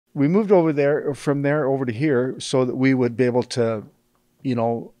we moved over there, from there over to here, so that we would be able to, you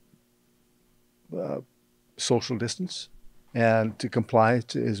know, social distance and to comply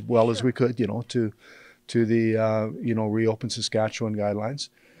to, as well as we could, you know, to the, you know, reopen Saskatchewan guidelines.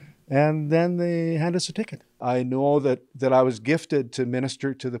 And then they handed us a ticket. I know that I was gifted to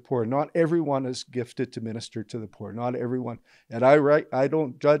minister to the poor. Not everyone is gifted to minister to the poor. Not everyone. And I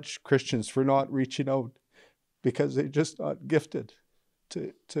don't judge Christians for not reaching out, because they're just not gifted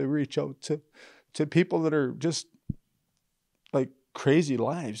to reach out to people that are just like crazy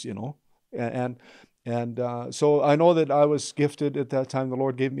lives, you know. And so I know that I was gifted at that time. The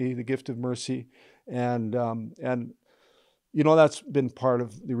Lord gave me the gift of mercy, and you know, that's been part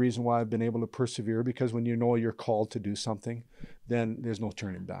of the reason why I've been able to persevere, because when you know you're called to do something, then there's no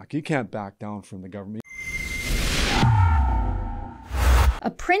turning back. You can't back down from the government.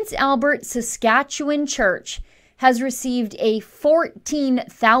 A Prince Albert, Saskatchewan church has received a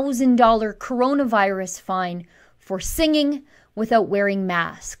 $14,000 coronavirus fine for singing without wearing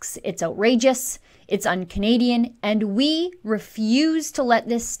masks. It's outrageous, it's un-Canadian, and we refuse to let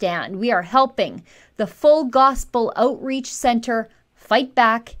this stand. We are helping the Full Gospel Outreach Center fight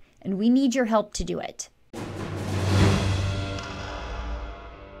back, and we need your help to do it.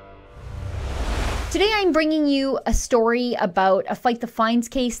 Today I'm bringing you a story about a Fight the Fines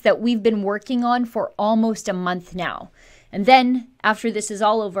case that we've been working on for almost a month now. And then, after this is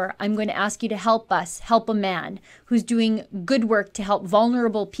all over, I'm going to ask you to help us help a man who's doing good work to help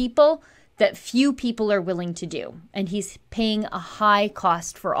vulnerable people that few people are willing to do. And he's paying a high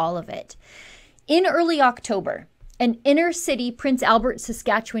cost for all of it. In early October, an inner-city Prince Albert,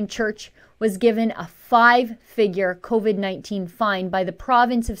 Saskatchewan church was given a 5-figure COVID-19 fine by the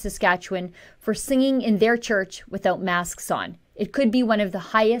province of Saskatchewan for singing in their church without masks on. It could be one of the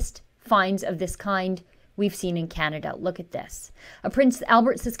highest fines of this kind we've seen in Canada. Look at this. A Prince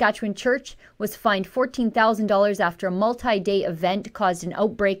Albert, Saskatchewan church was fined $14,000 after a multi-day event caused an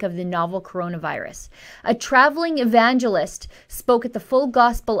outbreak of the novel coronavirus. A traveling evangelist spoke at the Full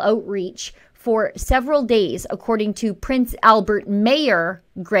Gospel Outreach for several days, according to Prince Albert Mayor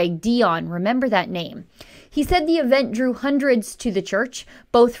Greg Dion. Remember that name. He said the event drew hundreds to the church,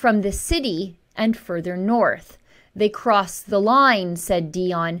 both from the city and further north. They crossed the line, said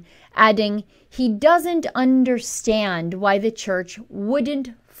Dion, adding he doesn't understand why the church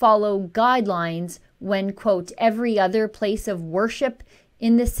wouldn't follow guidelines when, quote, every other place of worship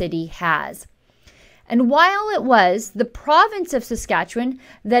in the city has. And while it was the province of Saskatchewan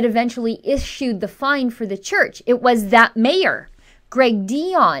that eventually issued the fine for the church, it was that mayor, Greg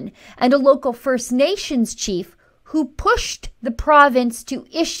Dion, and a local First Nations chief who pushed the province to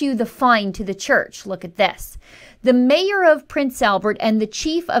issue the fine to the church. Look at this. The mayor of Prince Albert and the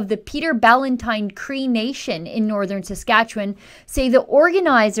chief of the Peter Ballantine Cree Nation in northern Saskatchewan say the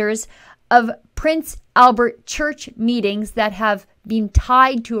organizers of Prince Albert church meetings that have been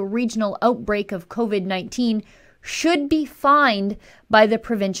tied to a regional outbreak of COVID-19 should be fined by the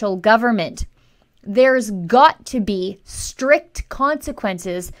provincial government. There's got to be strict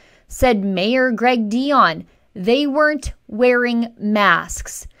consequences, said Mayor Greg Dion. They weren't wearing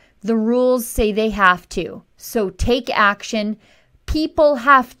masks. The rules say they have to. So take action. People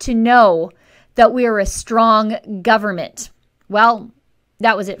have to know that we're a strong government. Well,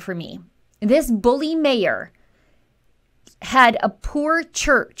 that was it for me. This bully mayor had a poor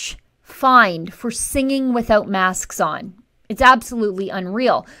church fined for singing without masks on. It's absolutely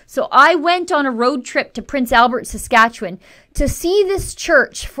unreal. So I went on a road trip to Prince Albert, Saskatchewan to see this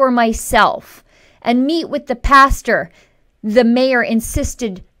church for myself and meet with the pastor the mayor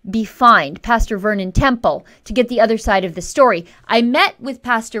insisted be fined, Pastor Vernon Temple, to get the other side of the story. I met with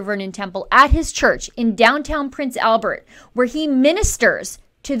Pastor Vernon Temple at his church in downtown Prince Albert, where he ministers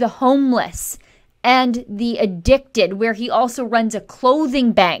to the homeless and the addicted, where he also runs a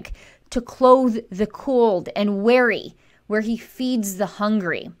clothing bank to clothe the cold and weary, where he feeds the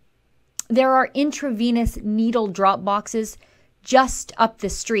hungry. There are intravenous needle drop boxes just up the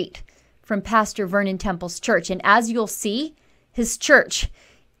street from Pastor Vernon Temple's church. And as you'll see, his church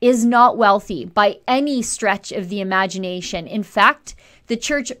is not wealthy by any stretch of the imagination. In fact, the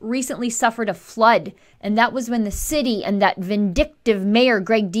church recently suffered a flood, and that was when the city and that vindictive mayor,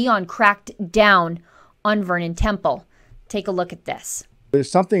 Greg Dion, cracked down on Vernon Temple. Take a look at this.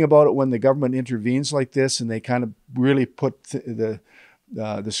 There's something about it when the government intervenes like this, and they kind of really put the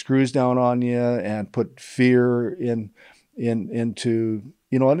screws down on you and put fear into,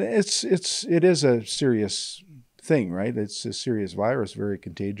 you know, and it is a serious thing, right? It's a serious virus, very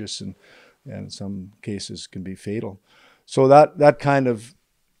contagious, and in some cases can be fatal. So that kind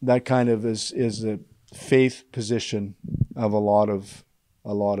of is a faith position of a lot of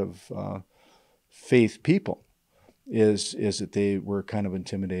a lot of faith people is that they were kind of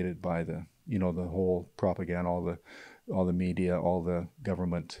intimidated by the the whole propaganda, all the media, all the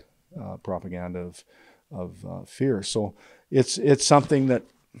government propaganda of fear. So it's something that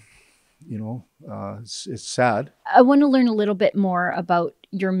it's sad. I want to learn a little bit more about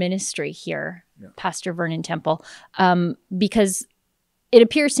your ministry here, Yeah. Pastor Vernon Temple, because it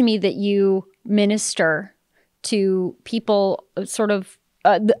appears to me that you minister to people sort of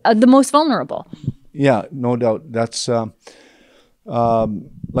the most vulnerable. Yeah, no doubt. That's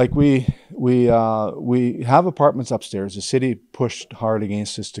like we have apartments upstairs. The city pushed hard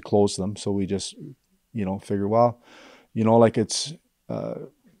against us to close them, so we just figure, well, like it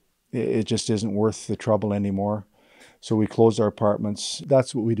just isn't worth the trouble anymore. So we closed our apartments.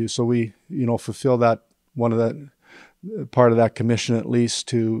 That's what we do. So we fulfill that one of that part of that commission, at least,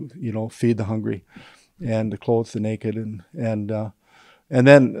 to feed the hungry and to clothe the naked, and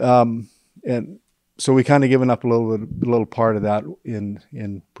so we kind of given up a little part of that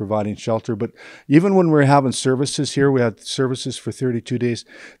in providing shelter. But even when we're having services here, we had services for 32 days.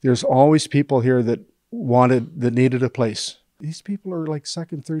 There's always people here that needed a place. These people are like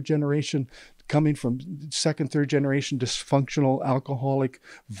second, third generation, coming from second, third generation dysfunctional, alcoholic,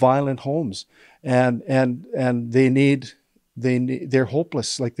 violent homes, and they're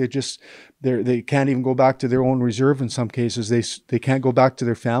hopeless. Like they can't even go back to their own reserve in some cases. They can't go back to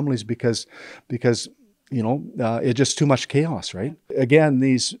their families because it's just too much chaos, right? Again,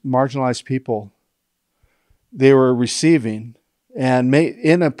 these marginalized people, they were receiving and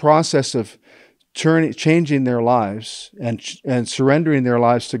in a process of changing their lives and surrendering their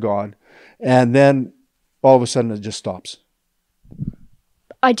lives to God, and then all of a sudden it just stops.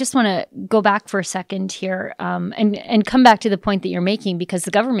 I just want to go back for a second here and come back to the point that you're making, because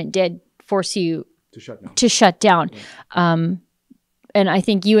the government did force you to shut down. Yeah. And I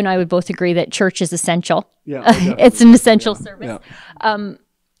think you and I would both agree that church is essential. Yeah, it's an essential service. Yeah.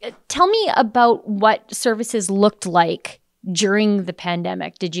 Tell me about what services looked like during the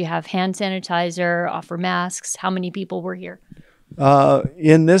pandemic. Did you have hand sanitizer, offer masks? How many people were here?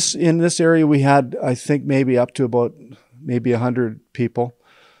 In this area, we had, I think, maybe up to about 100 people.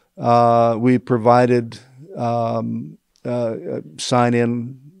 We provided a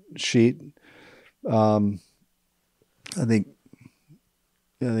sign-in sheet. I think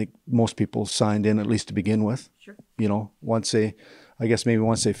most people signed in, at least to begin with. Sure. Once they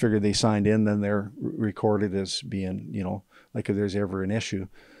figured they signed in, then they're recorded as being, like if there's ever an issue,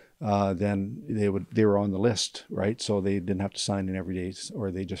 then they were on the list, right? So they didn't have to sign in every day,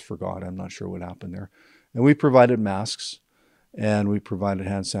 or they just forgot. I'm not sure what happened there. And we provided masks, and we provided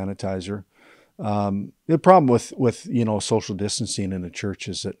hand sanitizer. The problem with social distancing in the church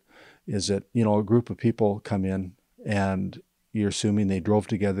is that a group of people come in and you're assuming they drove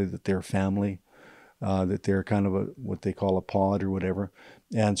together, that they're family, that they're kind of what they call a pod or whatever,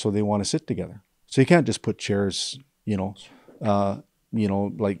 and so they want to sit together. So you can't just put chairs,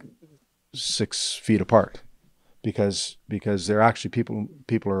 like 6 feet apart, because they're actually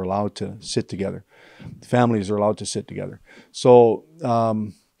people are allowed to sit together. Families are allowed to sit together. So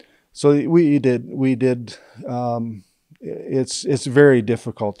we did. It's very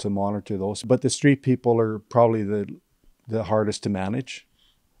difficult to monitor those, but the street people are probably the hardest to manage.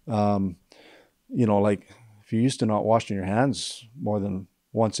 Like if you're used to not washing your hands more than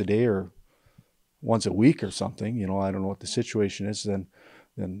once a day or once a week or something, I don't know what the situation is, then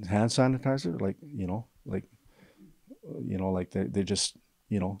hand sanitizer, they just,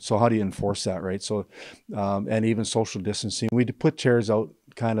 so how do you enforce that, right? So, and even social distancing, we put chairs out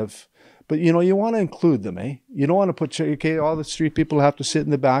kind of, but you want to include them, eh? You don't want to put all the street people have to sit in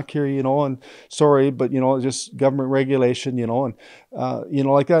the back here, and sorry, but just government regulation, and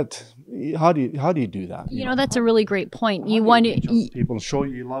like that. How do you do that? That's a really great point. You want to people show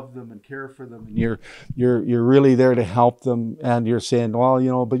you love them and care for them, and you're really there to help them, and you're saying,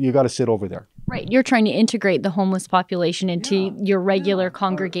 well, but you got to sit over there. Right, you're trying to integrate the homeless population into your regular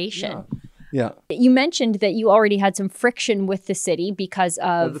congregation. Yeah. You mentioned that you already had some friction with the city because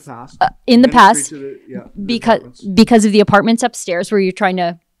of the past. In the past, because of the apartments upstairs, where you're trying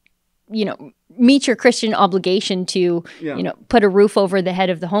to, meet your Christian obligation to, put a roof over the head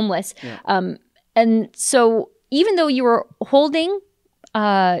of the homeless. Yeah. And so even though you were holding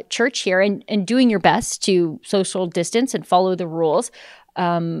church here and doing your best to social distance and follow the rules,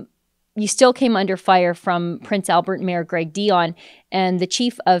 you still came under fire from Prince Albert Mayor Greg Dion and the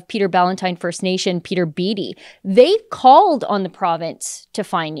chief of Peter Ballantine First Nation, Peter Beattie. They called on the province to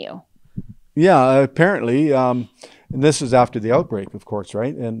fine you. Yeah, apparently. And this is after the outbreak, of course,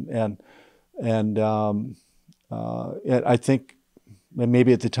 right? And I think And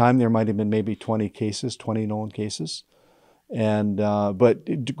maybe at the time there might have been maybe 20 cases, 20 known cases. And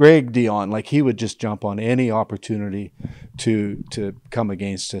but Greg Dion, like, he would just jump on any opportunity to come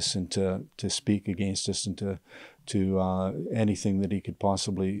against us and to speak against us and to anything that he could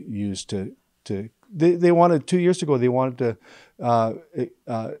possibly use to they wanted 2 years ago, they wanted to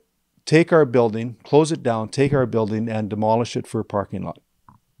take our building, close it down, take our building and demolish it for a parking lot.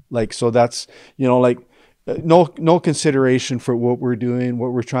 Like, so that's, you know, like, no consideration for what we're doing,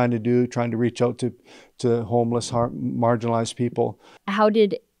 what we're trying to do, trying to reach out to homeless, marginalized people. How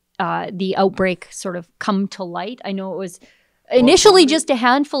did the outbreak sort of come to light? I know it was initially just a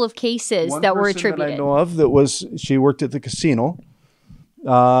handful of cases that were attributed. One person that I know of, that was, she worked at the casino.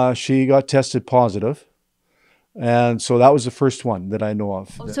 She got tested positive. And so that was the first one that I know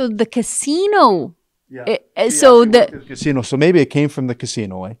of. Oh, so the casino. Yeah. So the casino. So maybe it came from the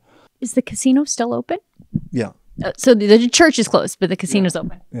casino, eh? Is the casino still open? Yeah. So the church is closed, but the casino's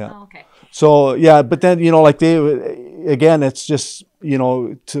open. Yeah. Oh, okay. So, yeah, but then, you know, like, again, it's just, you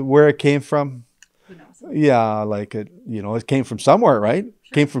know, to where it came from. Who knows? Yeah, like, it, you know, it came from somewhere, right? Sure.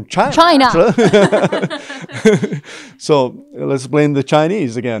 Came from China. So let's blame the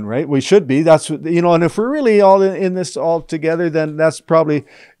Chinese again, right? We should be. That's what, you know, and if we're really all in this all together, then that's probably,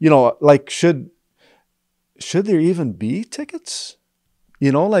 you know, like, should there even be tickets?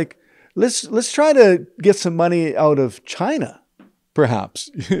 You know, like, let's try to get some money out of China, perhaps.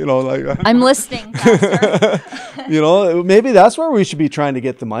 You know, like, I'm listening, Pastor. You know, maybe that's where we should be trying to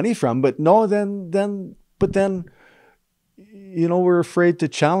get the money from. But no, but then, you know, we're afraid to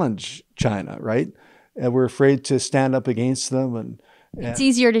challenge China, right? And we're afraid to stand up against them. And it's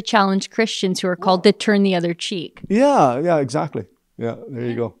easier to challenge Christians who are called to turn the other cheek. Yeah, exactly. Yeah, there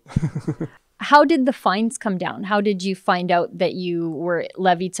you go. How did the fines come down? How did you find out that you were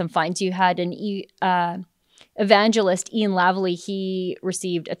levied some fines? You had an evangelist, Ian Lavallee. He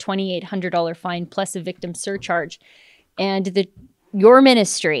received a $2,800 fine plus a victim surcharge. And your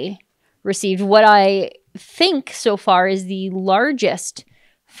ministry received what I think so far is the largest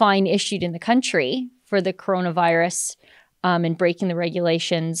fine issued in the country for the coronavirus and breaking the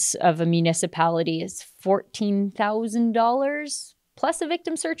regulations of a municipality is $14,000. Plus a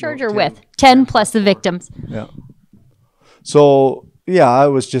victim surcharge, or 10, with 10 plus the victims. Yeah. So yeah, I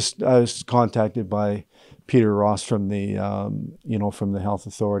was contacted by Peter Ross from the from the health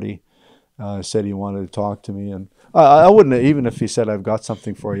authority. Said he wanted to talk to me, and I wouldn't, even if he said I've got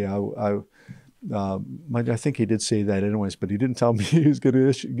something for you. I think he did say that anyways, but he didn't tell me he was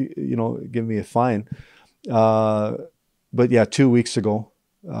going to give me a fine. But yeah, 2 weeks ago,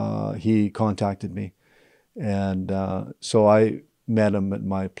 he contacted me, and so I met him at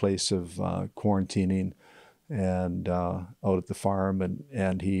my place of quarantining and out at the farm,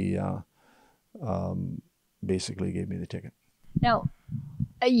 and he basically gave me the ticket. Now,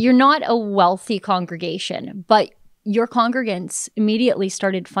 you're not a wealthy congregation, but your congregants immediately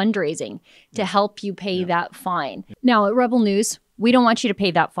started fundraising to help you pay that fine. Now, at Rebel News, we don't want you to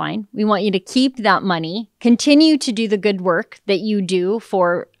pay that fine. We want you to keep that money, continue to do the good work that you do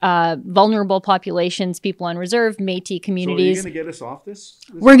for vulnerable populations, people on reserve, Métis communities. So are you going to get us off this?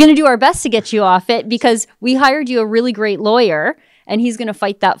 We're going to do our best to get you off it because we hired you a really great lawyer, and he's going to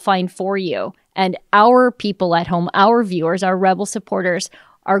fight that fine for you. And our people at home, our viewers, our Rebel supporters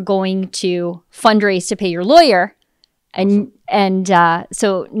are going to fundraise to pay your lawyer. And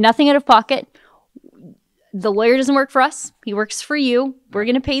so nothing out of pocket. The lawyer doesn't work for us. He works for you. We're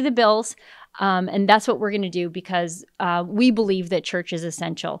going to pay the bills. And that's what we're going to do because we believe that church is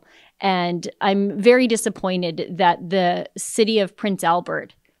essential. And I'm very disappointed that the city of Prince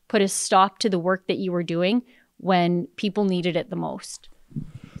Albert put a stop to the work that you were doing when people needed it the most.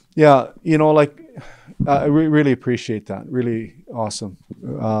 Yeah, you know, like, I really appreciate that. Really awesome.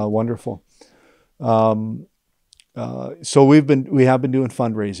 Wonderful. So we have been doing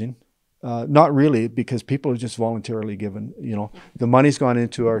fundraising. Not really, because people are just voluntarily given, you know, the money's gone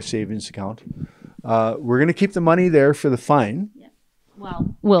into our savings account. We're going to keep the money there for the fine. Yeah.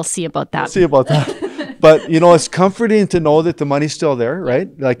 Well, we'll see about that. We'll see about that. But, you know, it's comforting to know that the money's still there, right?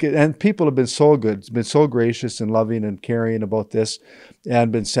 Like, and people have been so good, been so gracious and loving and caring about this,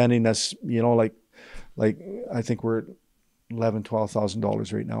 and been sending us, you know, like I think we're at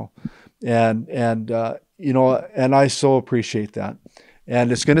 $11,000-12,000 right now. And you know, and I so appreciate that.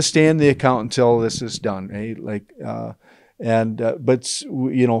 And it's going to stay in the account until this is done, right? Like, but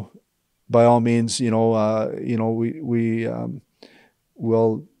you know, by all means, we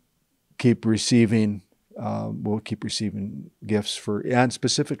will keep receiving, gifts and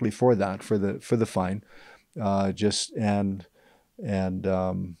specifically for that, for the fine, and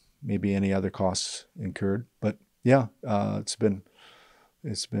maybe any other costs incurred. But yeah, it's been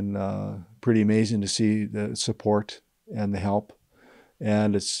It's been pretty amazing to see the support and the help,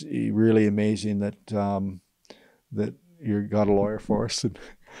 and it's really amazing that that you got a lawyer for us,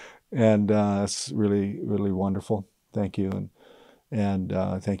 and it's really, really wonderful. Thank you, and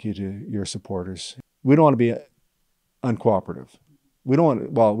thank you to your supporters. We don't want to be uncooperative. We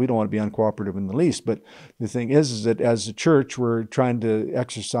don't want to be uncooperative in the least, but the thing is that as a church, we're trying to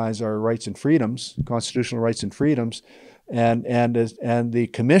exercise our rights and freedoms, constitutional rights and freedoms, and the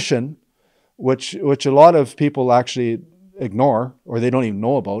commission, which a lot of people actually ignore or they don't even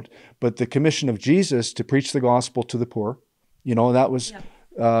know about, but the commission of Jesus to preach the gospel to the poor, that was,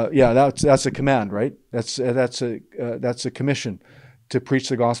 that's a command, right? That's a commission to preach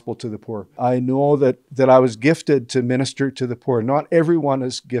the gospel to the poor. I know that I was gifted to minister to the poor. Not everyone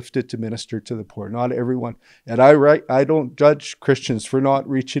is gifted to minister to the poor. Not everyone. And I don't judge Christians for not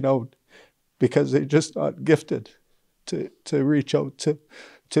reaching out because they're just not gifted to reach out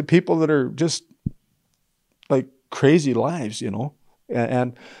to people that are just like crazy lives,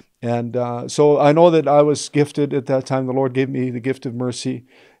 And so I know that I was gifted at that time. The Lord gave me the gift of mercy,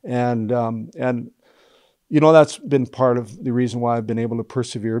 and that's been part of the reason why I've been able to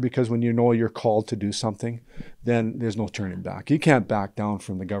persevere, because when you know you're called to do something, then there's no turning back. You can't back down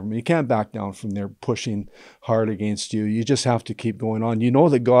from the government. You can't back down from their pushing hard against you. You just have to keep going on. You know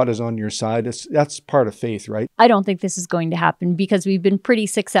that God is on your side. That's part of faith, right? I don't think this is going to happen because we've been pretty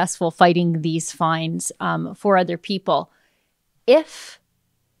successful fighting these fines for other people. If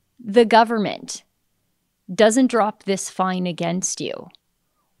the government doesn't drop this fine against you,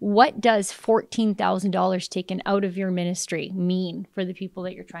 what does $14,000 taken out of your ministry mean for the people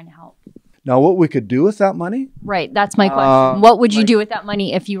that you're trying to help? Now, what we could do with that money? Right, that's my question. What would you do with that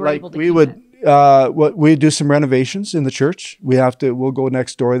money if you were able to keep it? We'd do some renovations in the church. We'll go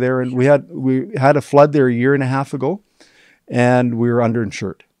next door there, and we had a flood there a year and a half ago, and we were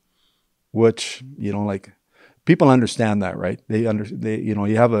underinsured, which, people understand that, right? You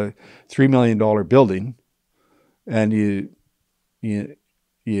have a $3 million building, and you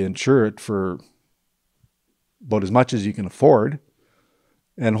insure it for about as much as you can afford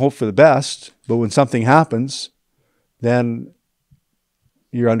and hope for the best. But when something happens, then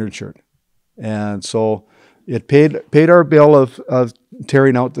you're underinsured. And so it paid our bill of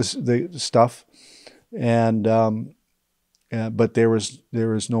tearing out the stuff, but there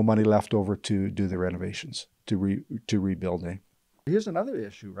was no money left over to do the renovations, to rebuild. Here's another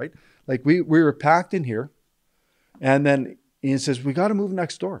issue, right? Like we were packed in here, and then Ian says, we got to move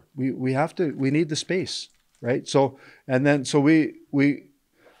next door. We need the space, right? So we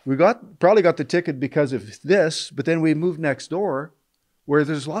probably got the ticket because of this, but then we moved next door where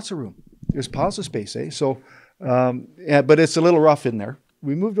there's lots of room. There's piles of space, eh? So, but it's a little rough in there.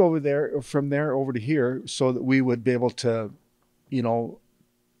 We moved from there over to here so that we would be able to,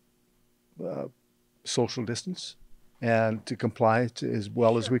 social distance and to comply as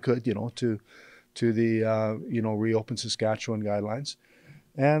well as we could, to the reopen Saskatchewan guidelines,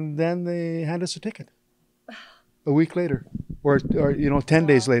 and then they hand us a ticket a week later, or 10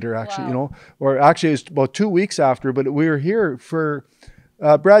 days later, actually. Wow. Or actually it's about 2 weeks after. But we were here for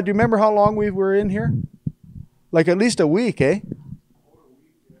Brad. Do you remember how long we were in here? Like at least a week, eh?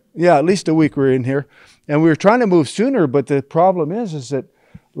 Yeah, at least a week we were in here, and we were trying to move sooner. But the problem is that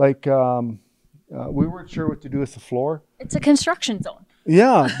we weren't sure what to do with the floor. It's a construction zone.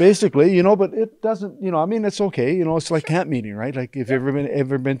 Yeah, basically, but it doesn't, it's okay. It's like tent meeting, right? Like if you've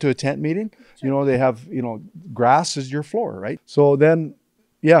ever been to a tent meeting, they have, grass is your floor, right? So then,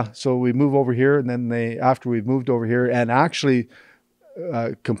 so we move over here, and then after we've moved over here and actually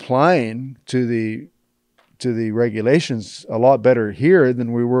complying to the regulations a lot better here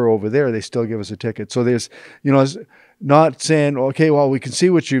than we were over there, they still give us a ticket. So there's, not saying, okay, well, we can see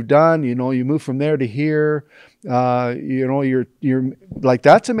what you've done. You move from there to here. You're like,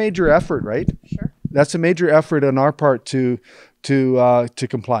 that's a major effort, right? Sure. That's a major effort on our part to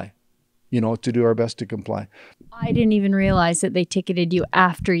comply, to do our best to comply. I didn't even realize that they ticketed you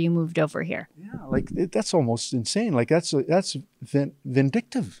after you moved over here. Yeah, that's almost insane. Like that's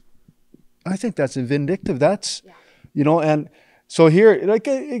vindictive. I think that's vindictive. That's, and so here, like,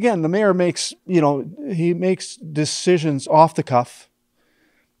 again, the mayor makes, he makes decisions off the cuff.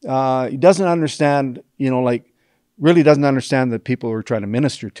 He doesn't understand, really doesn't understand the people we're trying to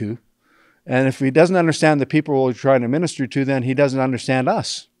minister to. And if he doesn't understand the people we're trying to minister to, then he doesn't understand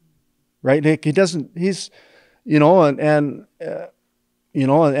us, right? He doesn't, he's, and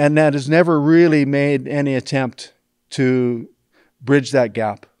that has never really made any attempt to bridge that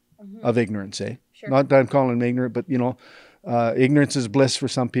gap of ignorance, eh? Sure. Not that I'm calling him ignorant, but, ignorance is bliss for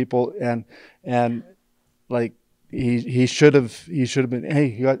some people. And like, he should have been,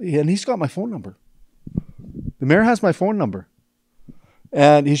 hey, and he's got my phone number. The mayor has my phone number.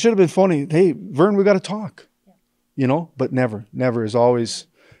 And he should have been phoning, hey, Vern, we got to talk. You know, but never is always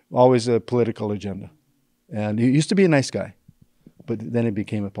a political agenda. And he used to be a nice guy, but then he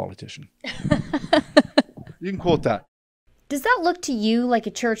became a politician. You can quote that. Does that look to you like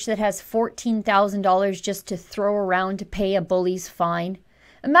a church that has $14,000 just to throw around to pay a bully's fine?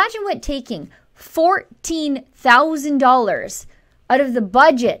 Imagine what taking $14,000 out of the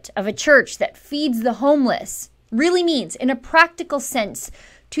budget of a church that feeds the homeless really means in a practical sense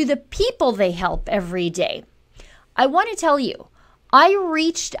to the people they help every day. I want to tell you, I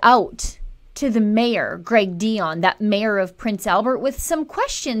reached out to the mayor, Greg Dion, that mayor of Prince Albert, with some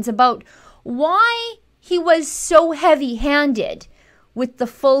questions about why he was so heavy-handed with the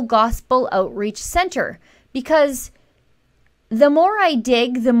Full Gospel Outreach Center. Because the more I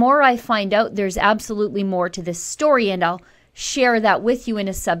dig, the more I find out there's absolutely more to this story, and I'll share that with you in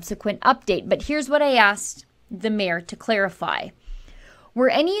a subsequent update. But here's what I asked the mayor to clarify. Were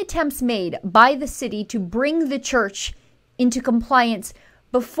any attempts made by the city to bring the church into compliance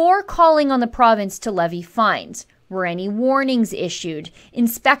before calling on the province to levy fines? Were any warnings issued,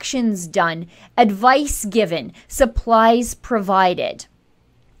 inspections done, advice given, supplies provided?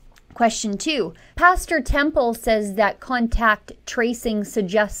 Question 2. Pastor Temple says that contact tracing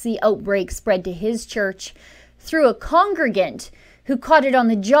suggests the outbreak spread to his church through a congregant who caught it on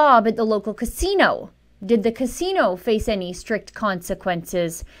the job at the local casino. Did the casino face any strict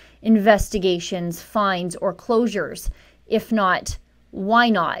consequences, investigations, fines, or closures? If not, why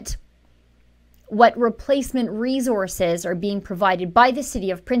not? What replacement resources are being provided by the city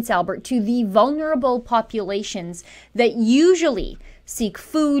of Prince Albert to the vulnerable populations that usually seek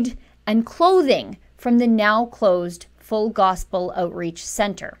food and clothing from the now closed Full Gospel Outreach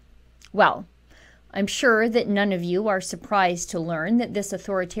Center? Well, I'm sure that none of you are surprised to learn that this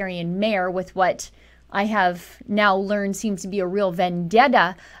authoritarian mayor, with what I have now learned seems to be a real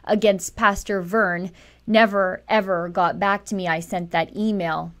vendetta against Pastor Vern, never ever got back to me. I sent that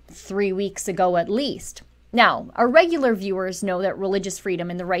email 3 weeks ago at least. Now, our regular viewers know that religious freedom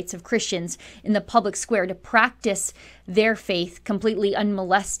and the rights of Christians in the public square to practice their faith completely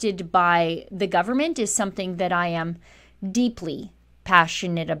unmolested by the government is something that I am deeply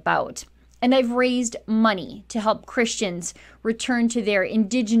passionate about. And I've raised money to help Christians return to their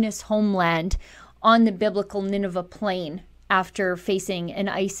indigenous homeland on the biblical Nineveh plain after facing an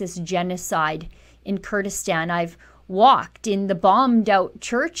ISIS genocide in Kurdistan. I've walked in the bombed out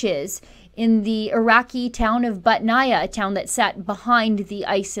churches in the Iraqi town of Batnaya, a town that sat behind the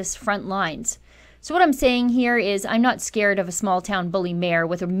ISIS front lines. So what I'm saying here is I'm not scared of a small town bully mayor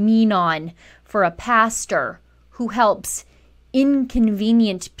with a mean on for a pastor who helps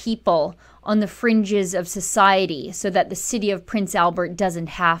inconvenient people on the fringes of society so that the city of Prince Albert doesn't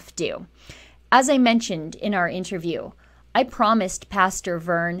have to. As I mentioned in our interview, I promised Pastor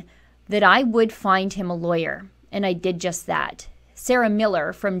Vern that I would find him a lawyer, and I did just that. Sarah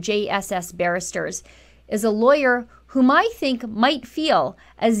Miller from JSS Barristers is a lawyer whom I think might feel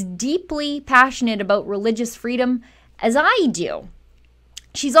as deeply passionate about religious freedom as I do.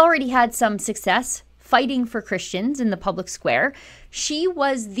 She's already had some success fighting for Christians in the public square. She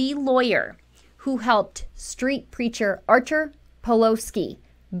was the lawyer who helped street preacher Artur Pawlowski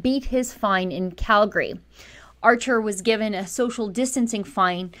beat his fine in Calgary. Archer was given a social distancing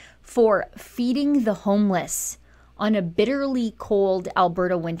fine for feeding the homeless on a bitterly cold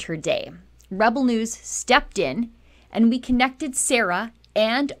Alberta winter day. Rebel News stepped in and we connected Sarah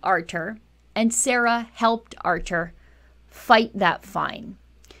and Archer, and Sarah helped Archer fight that fine.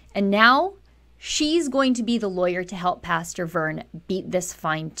 And now she's going to be the lawyer to help Pastor Vern beat this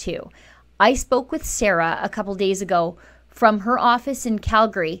fine too. I spoke with Sarah a couple days ago from her office in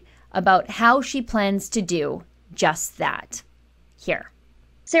Calgary about how she plans to do just that. Here.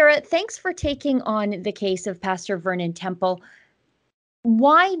 Sarah, thanks for taking on the case of Pastor Vernon Temple.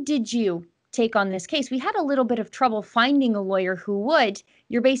 Why did you take on this case? We had a little bit of trouble finding a lawyer who would.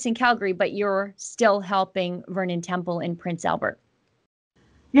 You're based in Calgary, but you're still helping Vernon Temple in Prince Albert.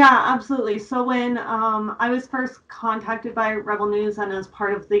 Yeah, absolutely. So when I was first contacted by Rebel News and as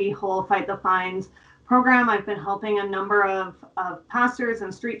part of the whole Fight the Fines program, I've been helping a number of pastors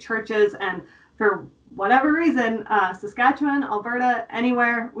and street churches, and for whatever reason, Saskatchewan, Alberta,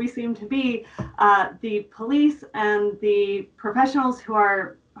 anywhere we seem to be, the police and the professionals who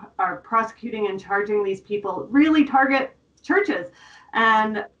are prosecuting and charging these people really target churches.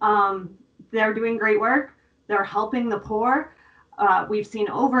 And they're doing great work. They're helping the poor. We've seen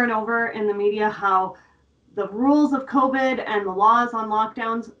over and over in the media how the rules of COVID and the laws on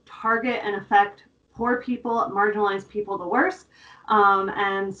lockdowns target and affect poor people, marginalized people the worst.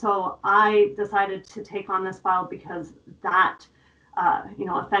 And so I decided to take on this file because that,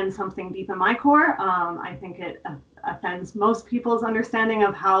 offends something deep in my core. I think it offends most people's understanding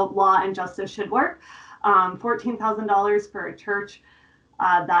of how law and justice should work. $14,000 for a church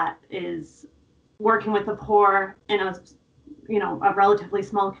that is working with the poor in a relatively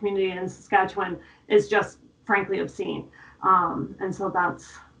small community in Saskatchewan is just frankly obscene. And so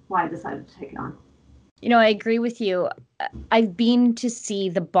that's why I decided to take it on. I agree with you. I've been to see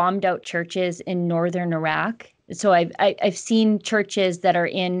the bombed out churches in northern Iraq. So I've seen churches that are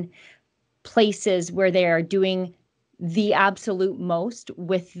in places where they are doing the absolute most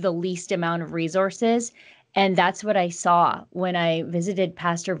with the least amount of resources. And that's what I saw when I visited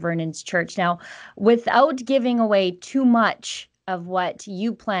Pastor Vernon's church. Now, without giving away too much of what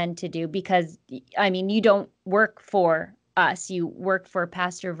you plan to do, because, you don't work for us, you work for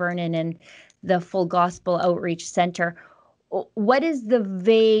Pastor Vernon and the Full Gospel Outreach Center. What is the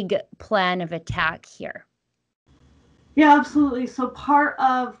vague plan of attack here? Yeah, absolutely. So part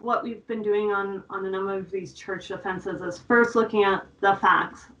of what we've been doing on a number of these church defenses is first looking at the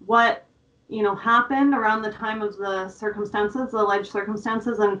facts. What happened around the time of the circumstances, the alleged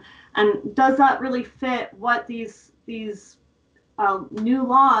circumstances, and does that really fit what these new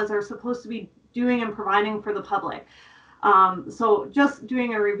laws are supposed to be doing and providing for the public? So just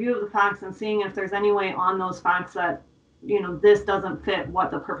doing a review of the facts and seeing if there's any way on those facts that this doesn't fit what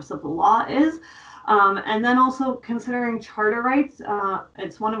the purpose of the law is. And then also considering charter rights.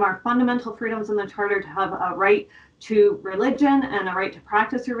 It's one of our fundamental freedoms in the charter to have a right to religion and a right to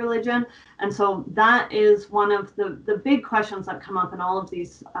practice your religion. And so that is one of the big questions that come up in all of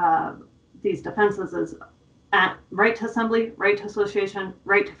these defenses is at right to assembly, right to association,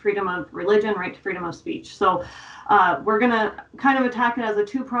 right to freedom of religion, right to freedom of speech. So we're going to kind of attack it as a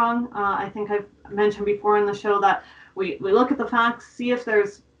two-prong. I think I've mentioned before in the show that we look at the facts, see if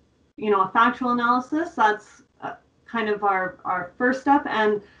there's a factual analysis. That's kind of our first step.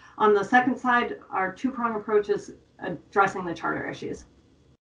 And on the second side, our two-prong approach is addressing the charter issues.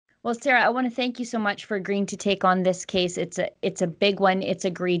 Well, Sarah, I want to thank you so much for agreeing to take on this case. It's a big one. It's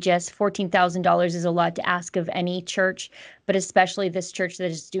egregious. $14,000 is a lot to ask of any church, but especially this church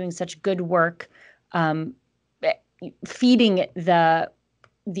that is doing such good work, feeding the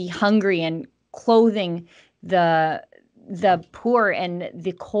hungry and clothing the poor and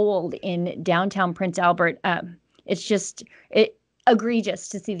the cold in downtown Prince Albert. It's egregious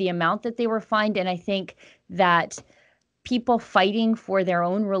to see the amount that they were fined. And I think that people fighting for their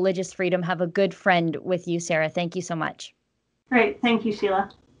own religious freedom have a good friend with you, Sarah. Thank you so much. Great. Thank you,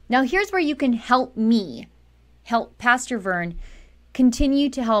 Sheila. Now here's where you can help me, help Pastor Vern, continue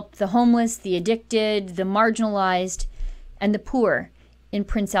to help the homeless, the addicted, the marginalized, and the poor in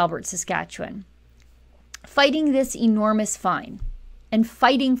Prince Albert, Saskatchewan. Fighting this enormous fine and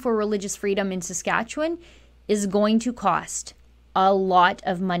fighting for religious freedom in Saskatchewan is going to cost a lot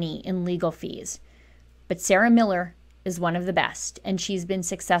of money in legal fees. But Sarah Miller is one of the best, and she's been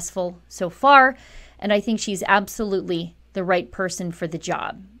successful so far, and I think she's absolutely the right person for the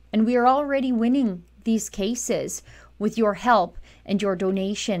job. And we are already winning these cases with your help and your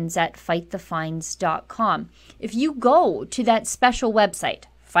donations at fightthefines.com. If you go to that special website,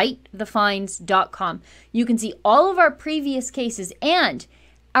 fightthefines.com, you can see all of our previous cases and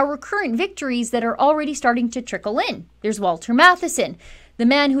our current victories that are already starting to trickle in. There's Walter Matheson, the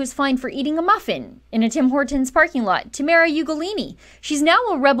man who was fined for eating a muffin in a Tim Hortons parking lot. Tamara Ugolini. She's now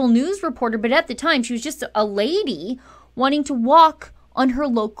a Rebel News reporter, but at the time she was just a lady wanting to walk on her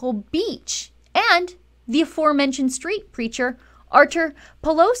local beach. And the aforementioned street preacher, Artur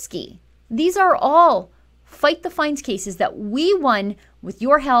Pawlowski. These are all Fight the Fines cases that we won with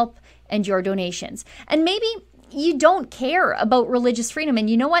your help and your donations. And maybe you don't care about religious freedom, and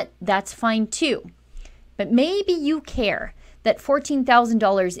you know what? That's fine too. But maybe you care that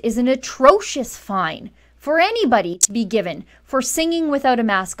 $14,000 is an atrocious fine for anybody to be given for singing without a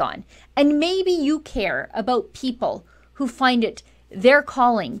mask on. And maybe you care about people who find it their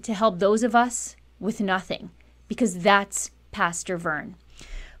calling to help those of us with nothing, because that's Pastor Vern.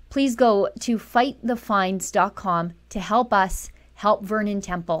 Please go to fightthefines.com to help us help Vernon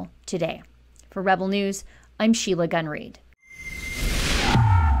Temple today. For Rebel News, I'm Sheila Gunn Reid.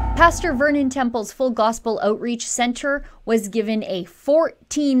 Pastor Vernon Temple's Full Gospel Outreach Center was given a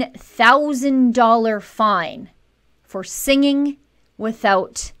 $14,000 fine for singing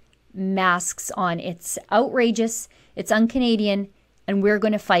without masks on. It's outrageous, it's un-Canadian, and we're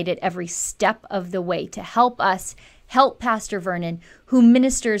going to fight it every step of the way to help us help Pastor Vernon, who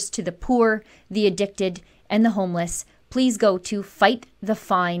ministers to the poor, the addicted, and the homeless. Please go to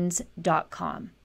fightthefines.com.